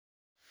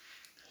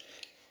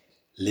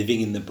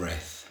living in the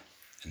breath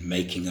and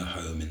making a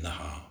home in the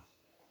heart.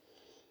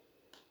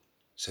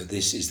 So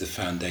this is the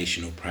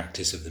foundational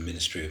practice of the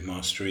Ministry of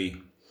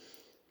Mastery.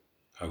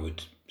 I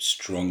would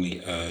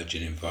strongly urge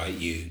and invite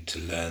you to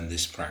learn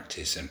this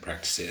practice and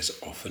practice it as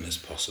often as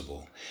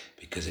possible,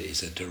 because it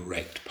is a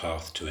direct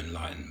path to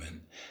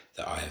enlightenment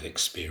that I have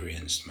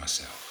experienced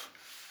myself.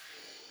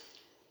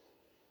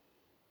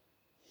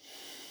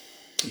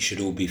 You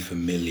should all be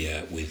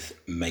familiar with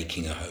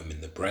making a home in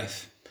the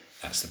breath.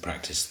 That's the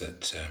practice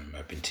that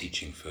I've been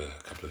teaching for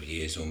a couple of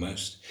years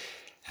almost,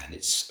 and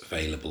it's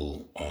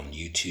available on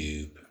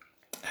YouTube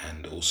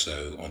and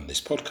also on this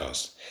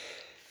podcast.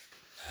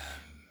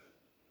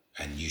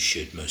 And you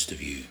should, most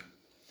of you,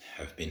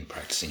 have been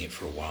practicing it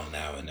for a while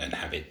now and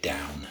have it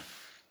down.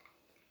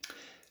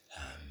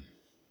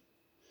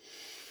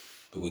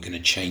 But we're going to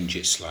change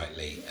it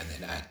slightly and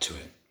then add to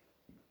it.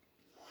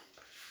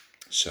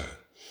 So,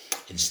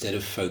 instead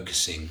of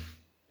focusing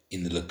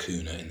in the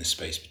lacuna, in the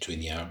space between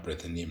the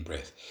out-breath and the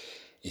in-breath,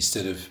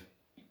 instead of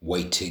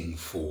waiting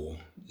for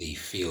the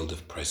field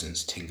of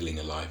presence, tingling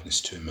aliveness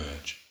to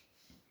emerge,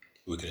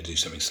 we're going to do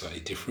something slightly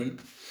different.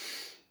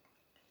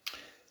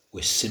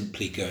 We're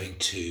simply going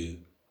to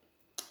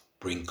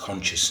bring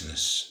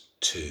consciousness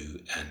to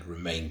and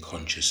remain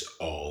conscious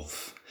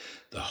of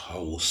the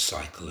whole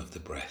cycle of the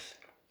breath.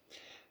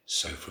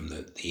 So from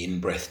the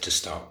in-breath to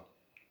start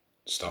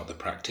the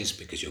practice,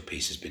 because your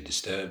piece has been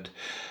disturbed,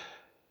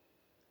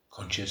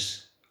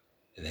 conscious,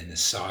 and then the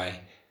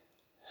sigh,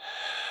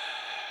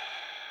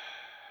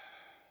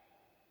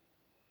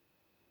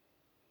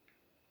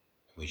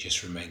 we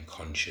just remain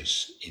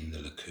conscious in the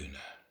lacuna.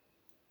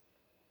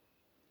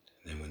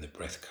 And then when the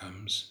breath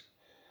comes,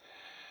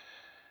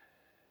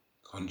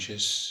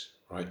 conscious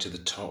right to the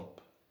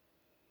top,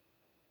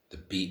 the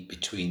beat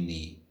between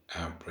the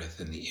out-breath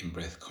and the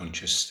in-breath,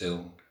 conscious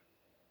still,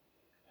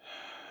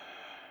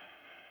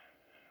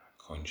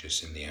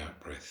 conscious in the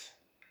out-breath.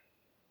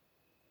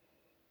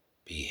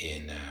 Be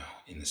here now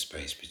in the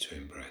space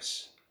between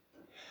breaths,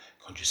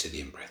 conscious of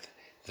the in-breath.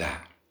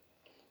 That,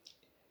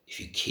 if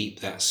you keep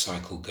that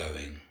cycle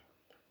going,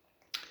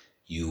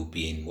 you'll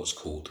be in what's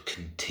called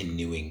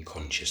continuing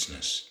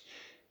consciousness.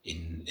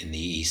 In the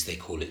East they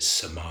call it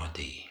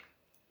samadhi.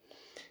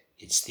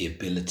 It's the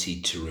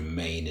ability to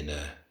remain in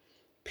a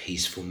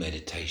peaceful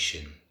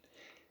meditation.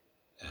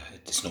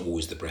 It's not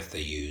always the breath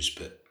they use,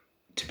 but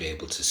to be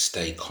able to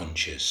stay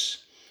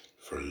conscious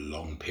for a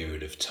long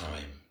period of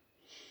time,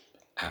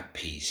 at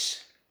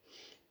peace.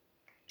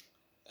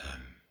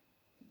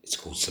 It's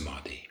called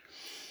samadhi.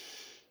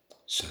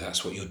 So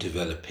that's what you're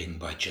developing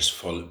by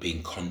just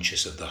being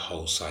conscious of the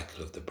whole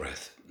cycle of the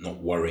breath, not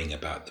worrying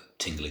about the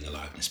tingling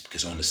aliveness,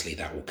 because honestly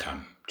that will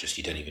come. Just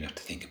you don't even have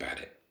to think about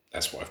it.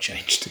 That's what I've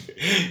changed.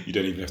 You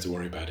don't even have to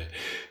worry about it.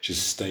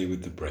 Just stay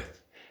with the breath.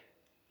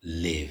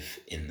 Live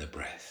in the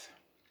breath.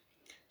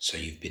 So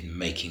you've been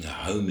making a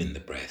home in the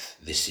breath.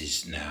 This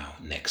is now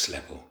next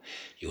level.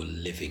 You're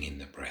living in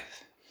the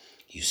breath.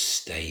 You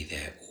stay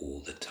there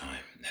all the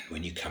time. And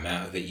when you come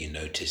out of it, you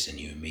notice and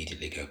you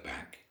immediately go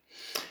back.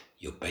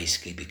 You're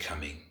basically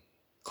becoming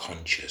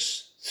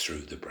conscious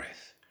through the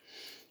breath.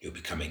 You're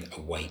becoming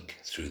awake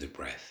through the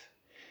breath.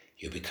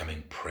 You're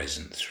becoming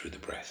present through the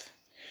breath.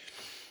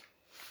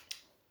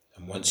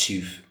 And once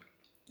you've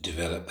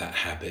developed that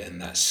habit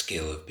and that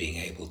skill of being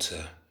able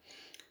to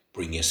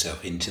bring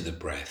yourself into the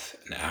breath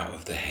and out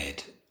of the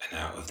head and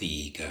out of the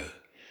ego,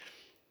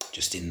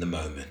 just in the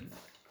moment,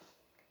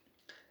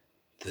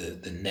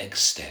 the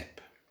next step,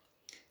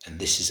 and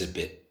this is a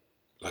bit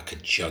like a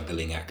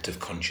juggling act of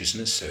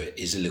consciousness, so it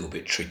is a little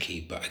bit tricky,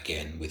 but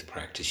again, with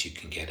practice you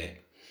can get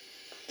it.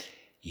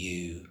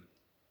 Your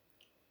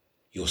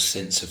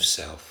sense of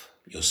self,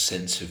 your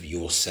sense of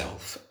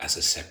yourself as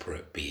a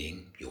separate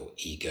being, your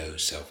ego,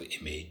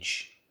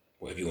 self-image,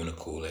 whatever you want to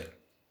call it,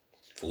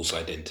 false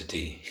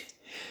identity,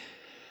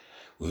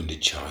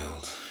 wounded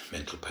child,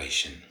 mental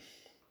patient.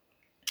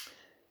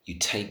 You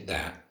take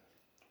that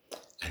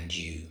and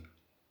you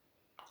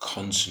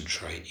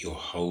concentrate your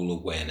whole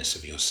awareness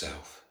of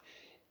yourself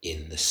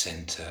in the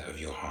center of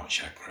your heart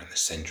chakra, in the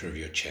center of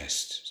your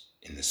chest,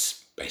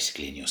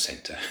 basically in your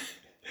center,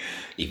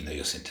 even though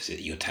your center's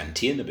at your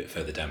dantian, a bit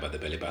further down by the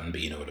belly button,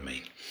 but you know what I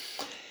mean.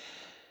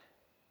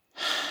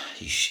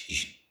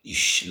 You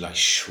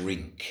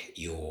shrink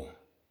your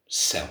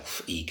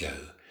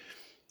self-ego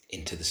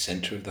into the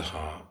center of the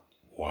heart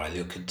while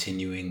you're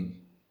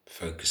continuing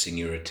focusing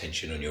your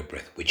attention on your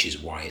breath, which is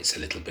why it's a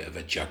little bit of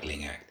a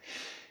juggling act.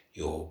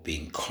 You're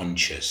being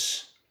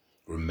conscious,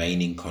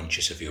 remaining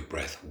conscious of your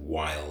breath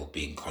while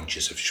being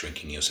conscious of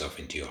shrinking yourself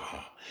into your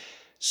heart.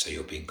 So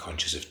you're being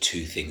conscious of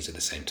two things at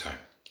the same time.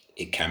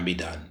 It can be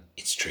done.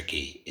 It's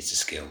tricky. It's a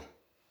skill.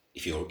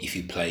 If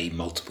you play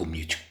multiple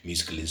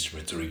musical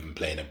instruments or even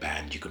play in a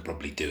band, you can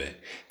probably do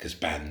it, because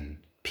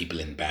people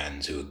in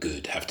bands who are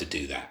good have to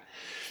do that.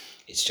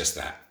 It's just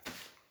that.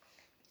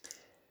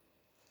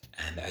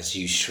 And as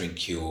you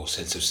shrink your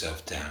sense of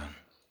self down,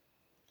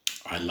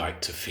 I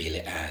like to feel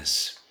it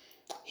as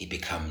he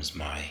becomes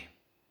my,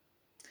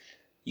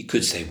 you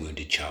could say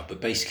wounded child,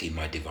 but basically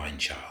my divine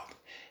child.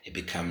 It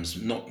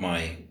becomes not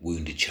my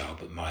wounded child,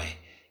 but my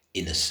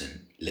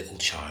innocent little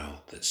child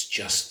that's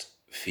just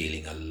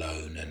feeling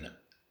alone, and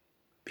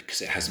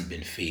because it hasn't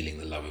been feeling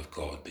the love of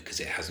God, because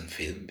it hasn't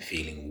been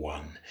feeling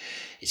one,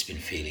 it's been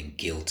feeling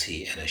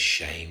guilty and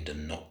ashamed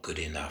and not good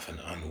enough and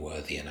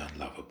unworthy and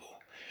unlovable.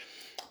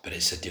 But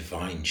it's a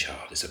divine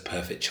child, it's a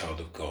perfect child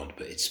of God,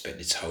 but it's spent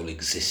its whole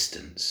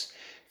existence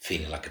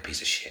feeling like a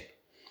piece of shit.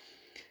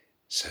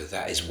 So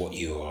that is what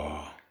you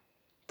are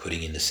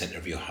putting in the center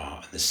of your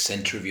heart. And the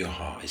center of your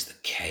heart is the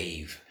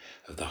cave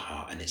of the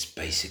heart, and it's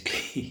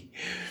basically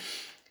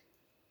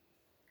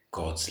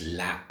God's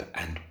lap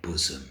and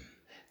bosom,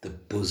 the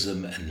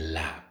bosom and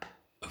lap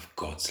of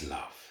God's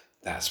love.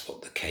 That's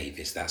what the cave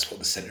is. That's what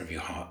the center of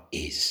your heart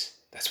is.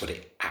 That's what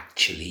it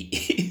actually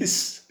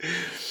is.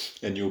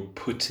 And you're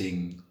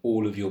putting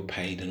all of your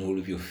pain and all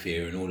of your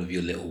fear and all of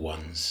your little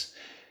ones,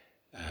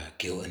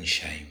 guilt and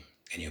shame,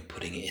 and you're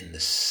putting it in the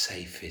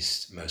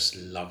safest, most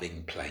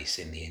loving place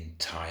in the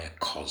entire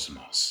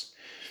cosmos.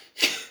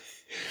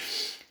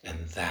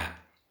 And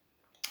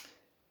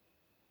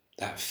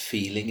that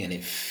feeling, and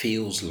it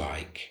feels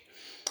like,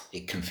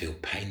 it can feel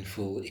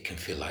painful, it can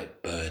feel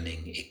like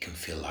burning, it can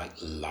feel like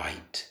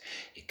light,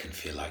 it can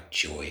feel like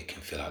joy, it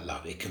can feel like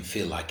love, it can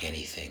feel like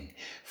anything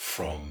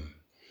from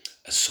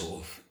a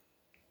sort of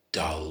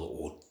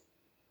dull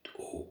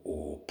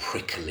or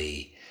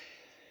prickly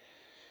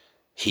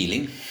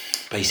healing.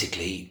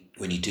 Basically,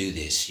 when you do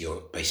this,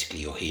 you're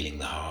healing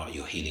the heart,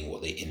 you're healing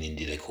what in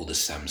India they call the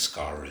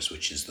samskaras,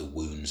 which is the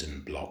wounds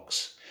and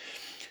blocks.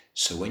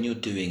 So when you're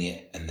doing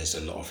it and there's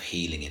a lot of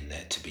healing in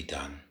there to be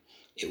done,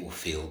 it will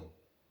feel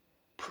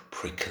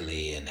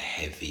prickly and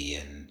heavy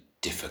and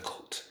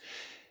difficult.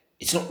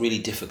 It's not really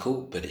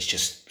difficult, but it's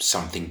just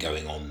something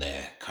going on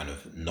there, kind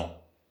of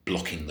not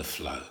blocking the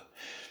flow.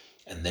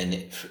 And then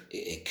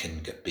it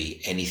can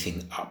be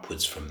anything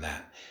upwards from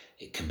that.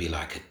 It can be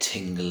like a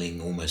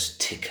tingling,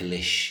 almost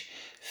ticklish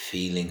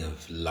feeling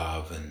of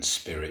love and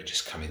spirit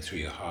just coming through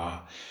your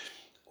heart,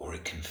 or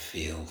it can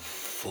feel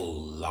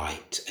full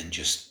light and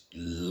just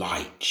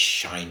light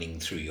shining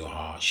through your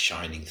heart,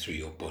 shining through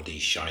your body,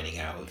 shining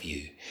out of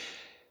you,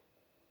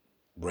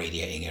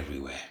 radiating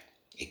everywhere.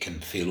 It can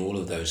feel all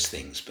of those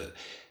things, but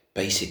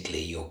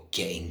basically you're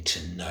getting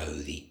to know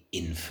the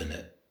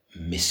infinite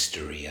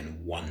mystery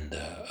and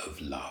wonder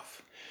of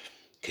love,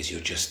 because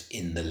you're just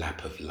in the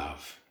lap of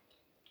love,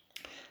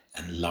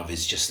 and love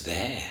is just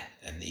there,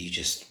 and you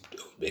just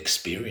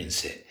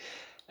experience it.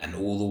 And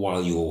all the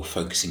while you're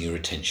focusing your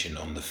attention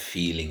on the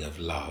feeling of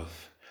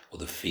love or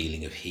the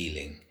feeling of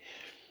healing,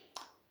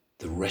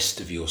 the rest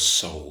of your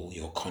soul,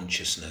 your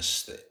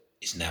consciousness, that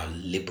is now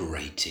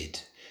liberated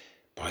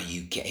by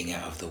you getting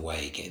out of the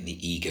way, getting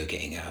the ego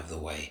getting out of the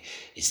way.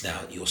 It's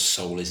now, your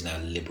soul is now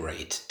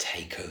liberated to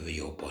take over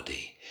your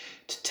body,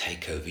 to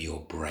take over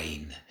your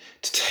brain,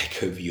 to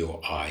take over your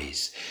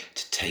eyes,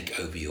 to take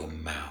over your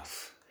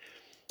mouth,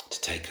 to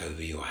take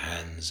over your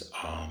hands,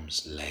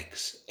 arms,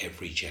 legs,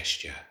 every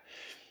gesture.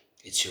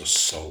 It's your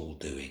soul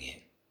doing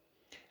it.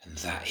 And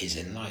that is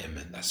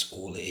enlightenment. That's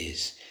all it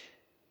is.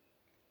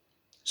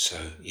 So,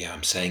 yeah,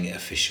 I'm saying it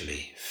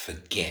officially.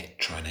 Forget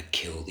trying to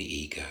kill the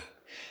ego,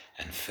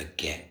 and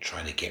forget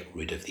trying to get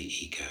rid of the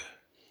ego.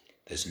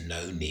 There's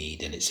no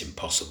need, and it's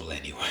impossible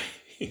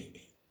anyway.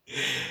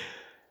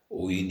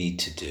 All you need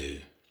to do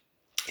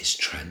is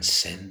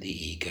transcend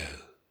the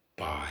ego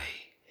by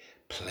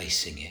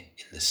placing it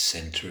in the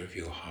center of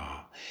your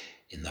heart,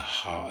 in the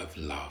heart of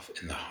love,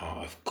 in the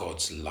heart of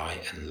God's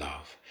light and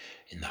love,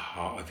 in the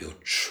heart of your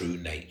true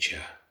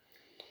nature,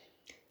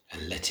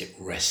 and let it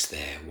rest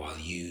there while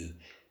you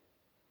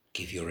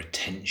give your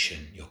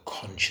attention, your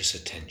conscious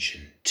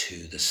attention,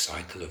 to the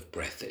cycle of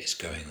breath that is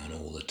going on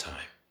all the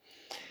time.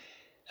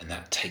 And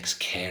that takes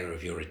care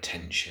of your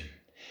attention.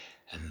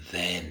 And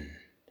then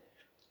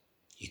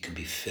you can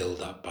be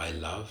filled up by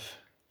love.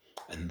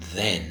 And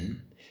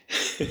then,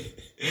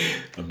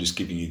 I'm just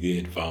giving you the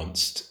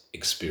advanced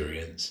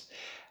experience.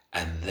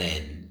 And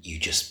then you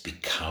just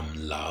become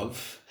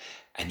love,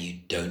 and you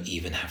don't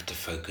even have to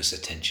focus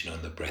attention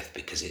on the breath,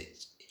 because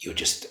you're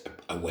just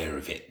aware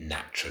of it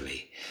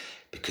naturally,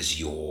 because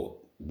you're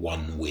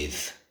one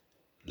with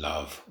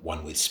love,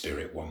 one with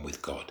spirit, one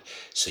with God.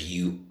 So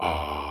you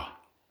are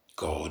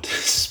God,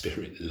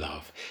 spirit,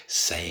 love,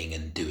 saying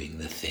and doing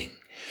the thing.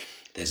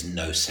 There's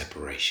no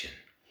separation.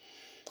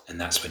 And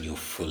that's when you're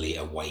fully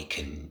awake,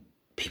 and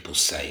people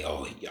say,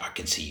 oh, I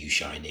can see you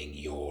shining,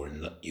 you're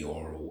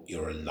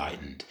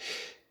enlightened.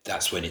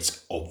 That's when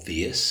it's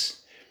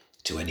obvious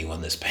to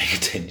anyone that's paying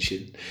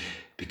attention,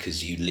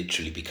 because you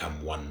literally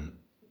become one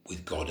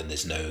with God, and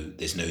there's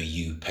no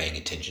you paying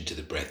attention to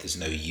the breath. There's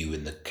no you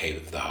in the cave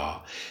of the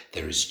heart.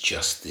 There is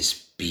just this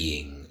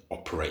being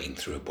operating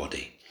through a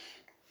body.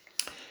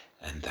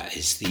 And that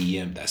is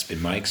that's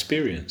been my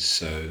experience.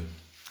 So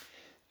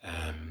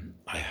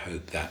I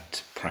hope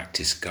that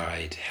practice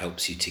guide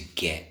helps you to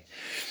get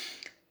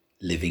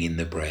living in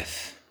the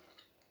breath,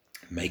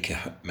 making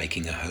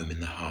a home in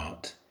the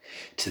heart,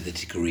 to the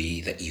degree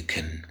that you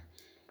can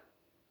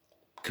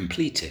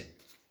complete it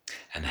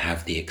and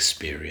have the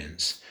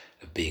experience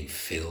of being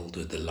filled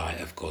with the light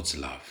of God's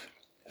love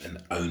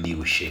and only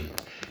wishing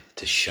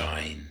to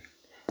shine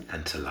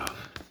and to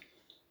love.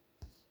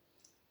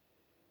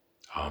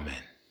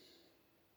 Amen.